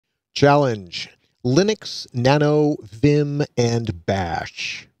Challenge: Linux, Nano, Vim, and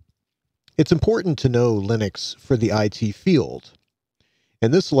Bash. It's important to know Linux for the IT field.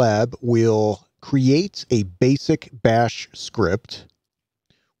 In this lab, we'll create a basic Bash script,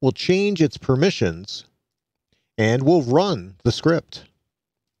 we'll change its permissions, and we'll run the script.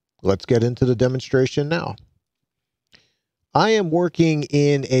 Let's get into the demonstration now. I am working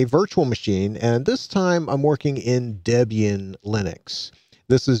in a virtual machine, and this time I'm working in Debian Linux.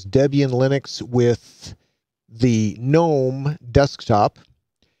 This is Debian Linux with the GNOME desktop,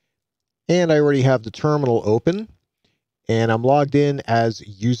 and I already have the terminal open, and I'm logged in as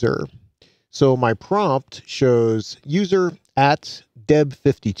user. So my prompt shows user at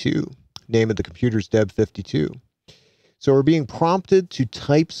deb52. Name of the computer is deb52. So we're being prompted to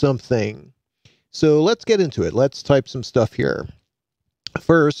type something. So let's get into it. Let's type some stuff here.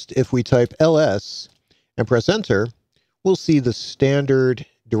 First, if we type ls and press enter, we'll see the standard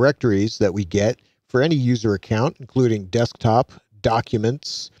directories that we get for any user account, including desktop,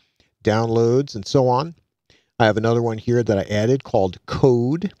 documents, downloads, and so on. I have another one here that I added called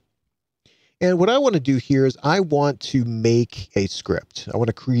code. And what I want to do here is I want to make a script. I want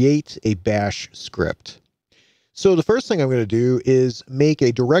to create a bash script. So the first thing I'm going to do is make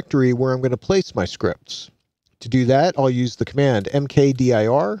a directory where I'm going to place my scripts. To do that, I'll use the command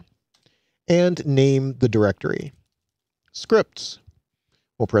mkdir and name the directory. Scripts.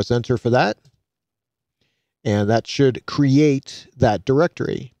 We'll press enter for that. And that should create that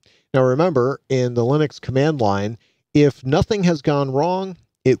directory. Now remember, in the Linux command line, if nothing has gone wrong,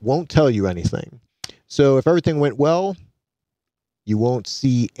 it won't tell you anything. So if everything went well, you won't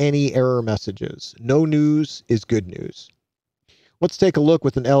see any error messages. No news is good news. Let's take a look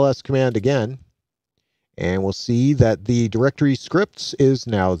with an ls command again, and we'll see that the directory scripts is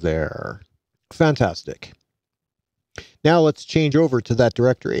now there. Fantastic. Now let's change over to that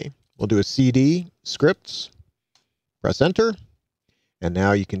directory. We'll do a cd scripts, press enter, and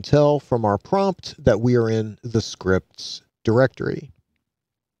now you can tell from our prompt that we are in the scripts directory.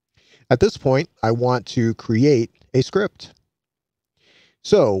 At this point, I want to create a script.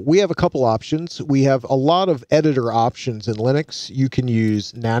 So we have a couple options. We have a lot of editor options in Linux. You can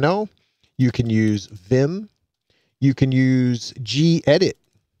use Nano, you can use Vim, you can use gedit,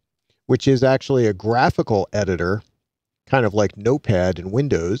 which is actually a graphical editor, kind of like Notepad in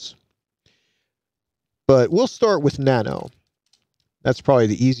Windows. But we'll start with Nano. That's probably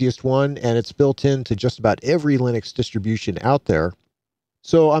the easiest one, and it's built into just about every Linux distribution out there.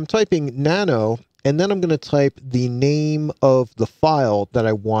 So I'm typing nano, and then I'm going to type the name of the file that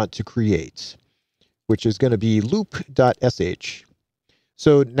I want to create, which is going to be loop.sh.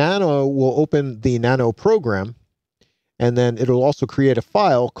 So Nano will open the Nano program, and then it'll also create a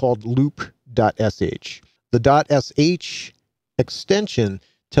file called loop.sh. The .sh extension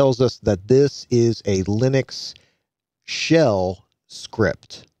tells us that this is a Linux shell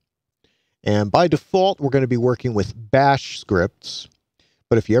script. And by default, we're going to be working with bash scripts.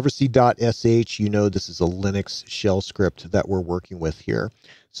 But if you ever see .sh, you know this is a Linux shell script that we're working with here.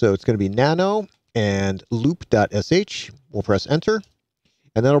 So it's going to be nano and loop.sh. We'll press enter,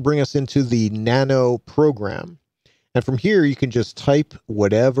 and that'll bring us into the Nano program. And from here, you can just type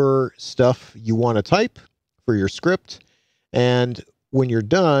whatever stuff you want to type for your script. And when you're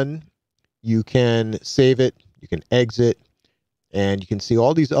done, you can save it, you can exit, and you can see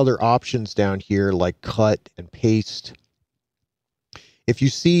all these other options down here like cut and paste. If you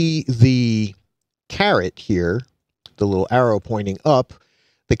see the caret here, the little arrow pointing up,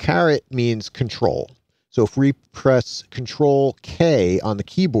 the caret means control. So if we press Control K on the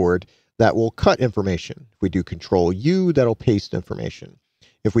keyboard, that will cut information. If we do Control U, that'll paste information.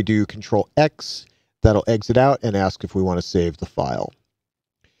 If we do Control X, that'll exit out and ask if we want to save the file.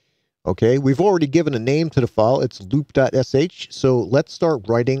 Okay, we've already given a name to the file. It's loop.sh. So let's start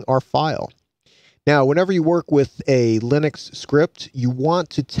writing our file. Now, whenever you work with a Linux script, you want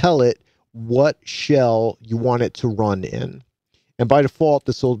to tell it what shell you want it to run in. And by default,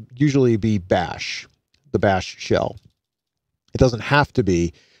 this will usually be bash, the bash shell. It doesn't have to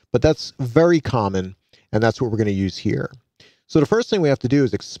be, but that's very common, and that's what we're going to use here. So the first thing we have to do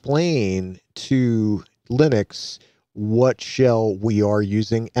is explain to Linux what shell we are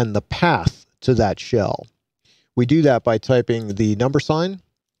using and the path to that shell. We do that by typing the $,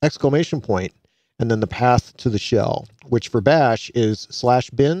 exclamation point, and then the path to the shell, which for bash is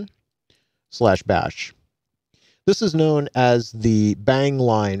 /bin/bash. This is known as the bang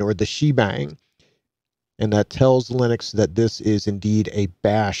line or the shebang, and that tells Linux that this is indeed a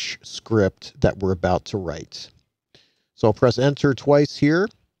bash script that we're about to write. So I'll press enter twice here,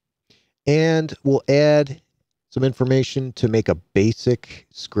 and we'll add some information to make a basic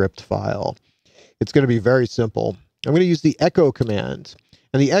script file. It's going to be very simple. I'm going to use the echo command.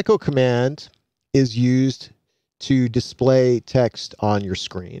 And the echo command is used to display text on your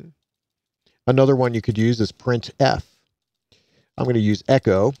screen. Another one you could use is printf. I'm going to use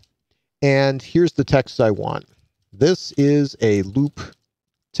echo. And here's the text I want. This is a loop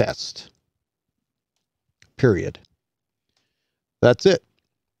test. Period. That's it.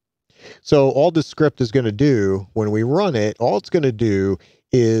 So all this script is going to do when we run it, all it's going to do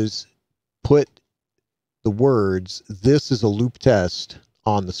is put the words, "This is a loop test,"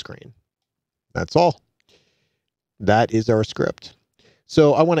 on the screen. That's all. That is our script.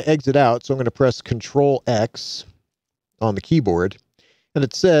 So I want to exit out, so I'm going to press Control X on the keyboard. And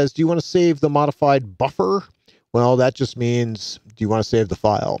it says, do you want to save the modified buffer? Well, that just means, do you want to save the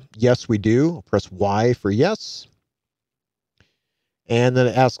file? Yes, we do. I'll press Y for yes. And then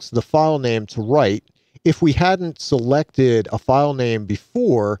it asks the file name to write. If we hadn't selected a file name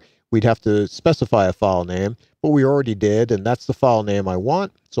before, we'd have to specify a file name, but we already did, and that's the file name I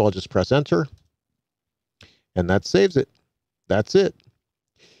want. So I'll just press enter, and that saves it. That's it.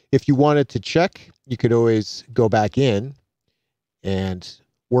 If you wanted to check, you could always go back in and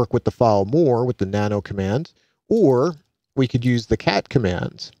work with the file more with the nano command, or we could use the cat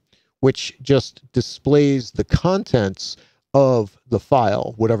command, which just displays the contents of the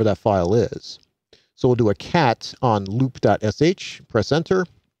file, whatever that file is. So we'll do a cat on loop.sh, press enter,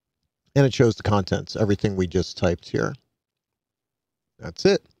 and it shows the contents, everything we just typed here. That's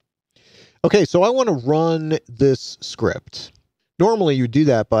it. Okay, so I want to run this script. Normally you do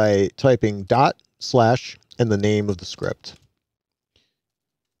that by typing // and the name of the script,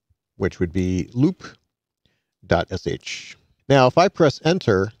 which would be loop.sh. Now, if I press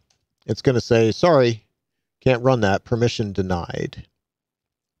enter, it's going to say, sorry, can't run that, permission denied.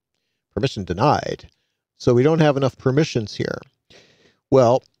 Permission denied. So we don't have enough permissions here.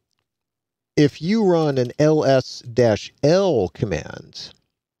 Well, if you run an ls-l command,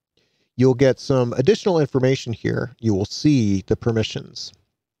 you'll get some additional information here. You will see the permissions.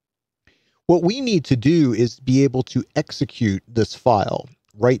 What we need to do is be able to execute this file.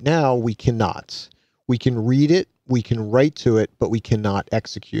 Right now, we cannot. We can read it, we can write to it, but we cannot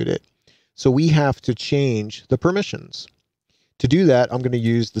execute it. So we have to change the permissions. To do that, I'm going to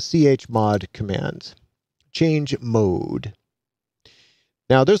use the chmod command. Change mode.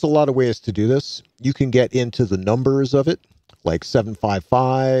 Now, there's a lot of ways to do this. You can get into the numbers of it, like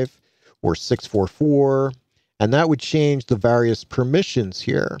 755 or 644, and that would change the various permissions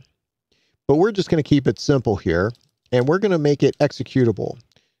here. But we're just going to keep it simple here, and we're going to make it executable.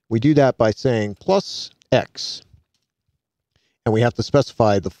 We do that by saying +X, and we have to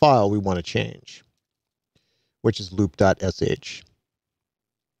specify the file we want to change, which is loop.sh.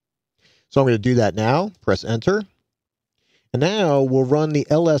 So I'm going to do that now, press enter, and now we'll run the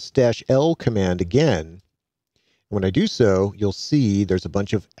ls-l command again. When I do so, you'll see there's a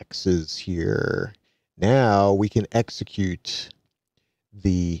bunch of X's here. Now we can execute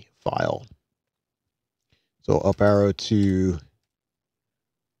the file. So up arrow to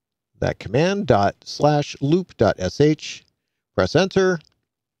that command, /loop.sh, press enter,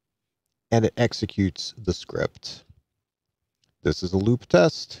 and it executes the script. This is a loop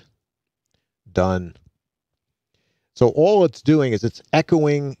test. Done. So all it's doing is it's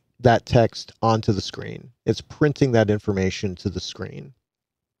echoing that text onto the screen. It's printing that information to the screen.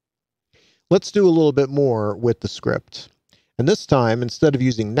 Let's do a little bit more with the script. And this time, instead of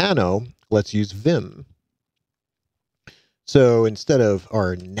using Nano, let's use Vim. So instead of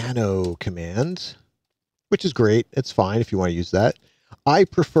our Nano command, which is great, it's fine if you want to use that, I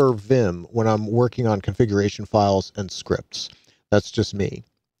prefer Vim when I'm working on configuration files and scripts. That's just me.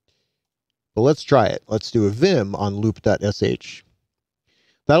 But let's try it. Let's do a Vim on loop.sh.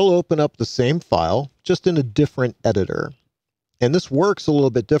 That'll open up the same file, just in a different editor. And this works a little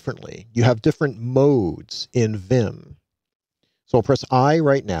bit differently. You have different modes in Vim. So I'll press I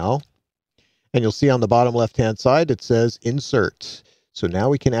right now, and you'll see on the bottom left-hand side, it says Insert. So now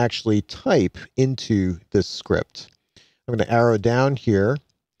we can actually type into this script. I'm going to arrow down here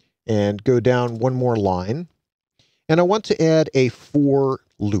and go down one more line. And I want to add a for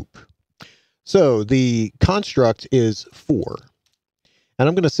loop. So the construct is for. And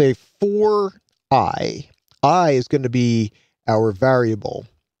I'm going to say for I. I is going to be our variable,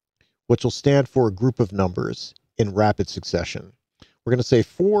 which will stand for a group of numbers in rapid succession. We're going to say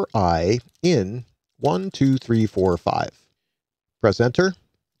for I in 1, 2, 3, 4, 5. Press enter,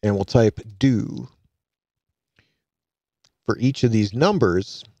 and we'll type do. For each of these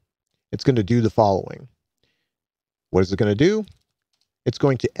numbers, it's going to do the following. What is it going to do? It's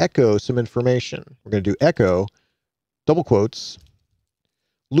going to echo some information. We're going to do echo double quotes,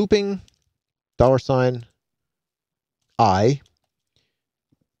 looping, $, I,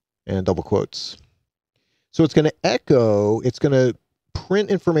 and double quotes. So it's going to echo, it's going to print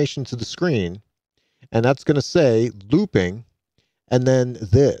information to the screen, and that's going to say looping, and then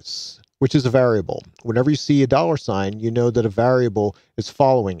this, which is a variable. Whenever you see a $, you know that a variable is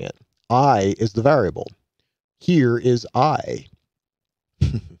following it. I is the variable. Here is I.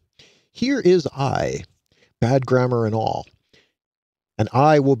 Here is I. Bad grammar and all. And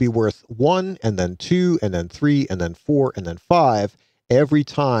I will be worth 1, and then 2, and then 3, and then 4, and then 5 every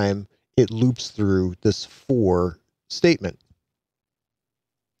time it loops through this for statement.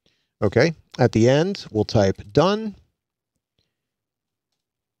 Okay, at the end, we'll type done,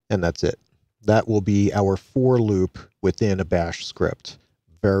 and that's it. That will be our for loop within a bash script.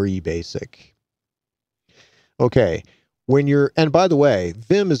 Very basic. Okay, and by the way,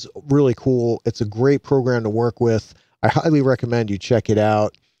 Vim is really cool. It's a great program to work with. I highly recommend you check it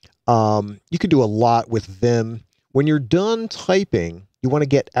out. You can do a lot with Vim. When you're done typing, you want to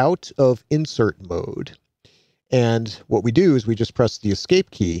get out of insert mode. And what we do is we just press the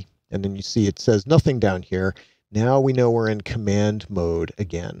escape key, and then you see it says nothing down here. Now we know we're in command mode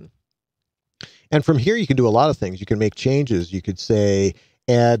again. And from here, you can do a lot of things. You can make changes. You could say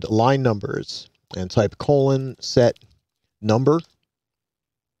add line numbers and type : set number,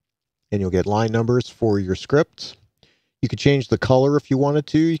 and you'll get line numbers for your script. You could change the color if you wanted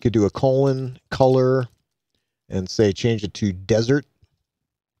to. You could do a : color and say change it to desert.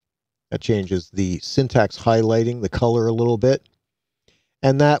 That changes the syntax highlighting the color a little bit.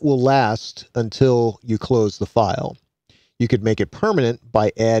 And that will last until you close the file. You could make it permanent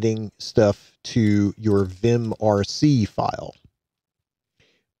by adding stuff to your vimrc file.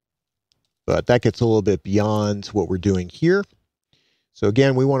 But that gets a little bit beyond what we're doing here. So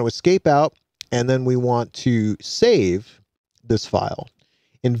again, we want to escape out, and then we want to save this file.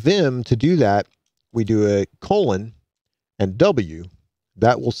 In Vim, to do that, we do a : and W.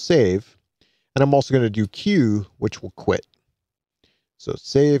 That will save. And I'm also going to do Q, which will quit. So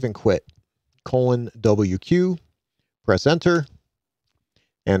save and quit. : WQ. Press enter,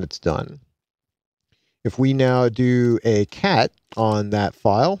 and it's done. If we now do a cat on that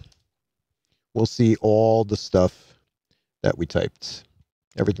file, we'll see all the stuff that we typed,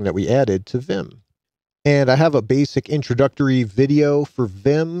 everything that we added to Vim. And I have a basic introductory video for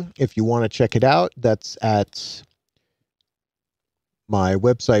Vim. If you want to check it out, that's at my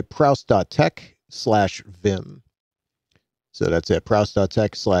website, proust.tech/Vim. So that's it,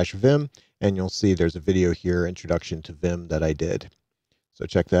 proust.tech/Vim. And you'll see there's a video here, Introduction to Vim, that I did. So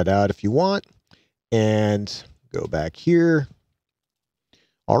check that out if you want. And go back here.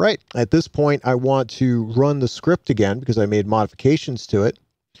 All right, at this point, I want to run the script again because I made modifications to it.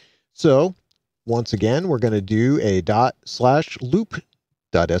 So once again, we're going to do a ./loop.sh.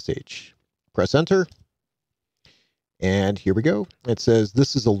 Press enter. And here we go. It says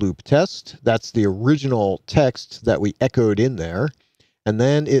this is a loop test. That's the original text that we echoed in there. And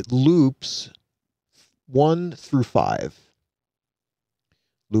then it loops 1 through 5.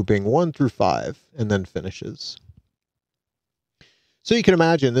 Looping 1 through 5, and then finishes. So you can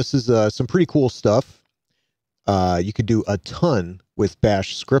imagine this is some pretty cool stuff. You could do a ton with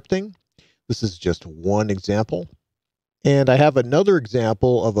bash scripting. This is just one example. And I have another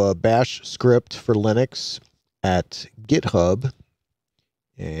example of a bash script for Linux at GitHub.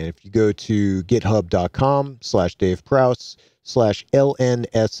 And if you go to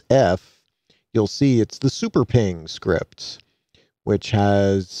github.com/DaveProuse/LNSF, you'll see it's the super ping script, which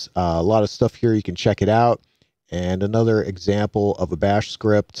has a lot of stuff here. You can check it out. And another example of a bash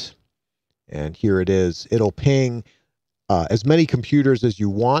script. And here it is. It'll ping as many computers as you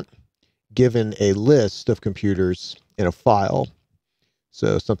want, given a list of computers in a file.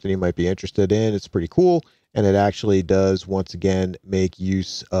 So something you might be interested in. It's pretty cool. And it actually does, once again, make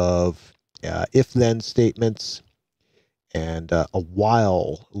use of if-then statements and a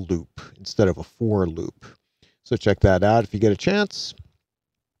while loop instead of a for loop. So check that out if you get a chance.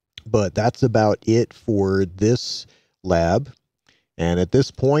 But that's about it for this lab. And at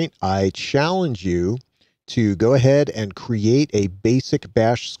this point, I challenge you to go ahead and create a basic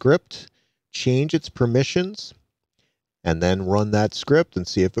bash script, change its permissions, and then run that script and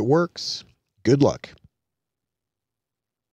see if it works. Good luck.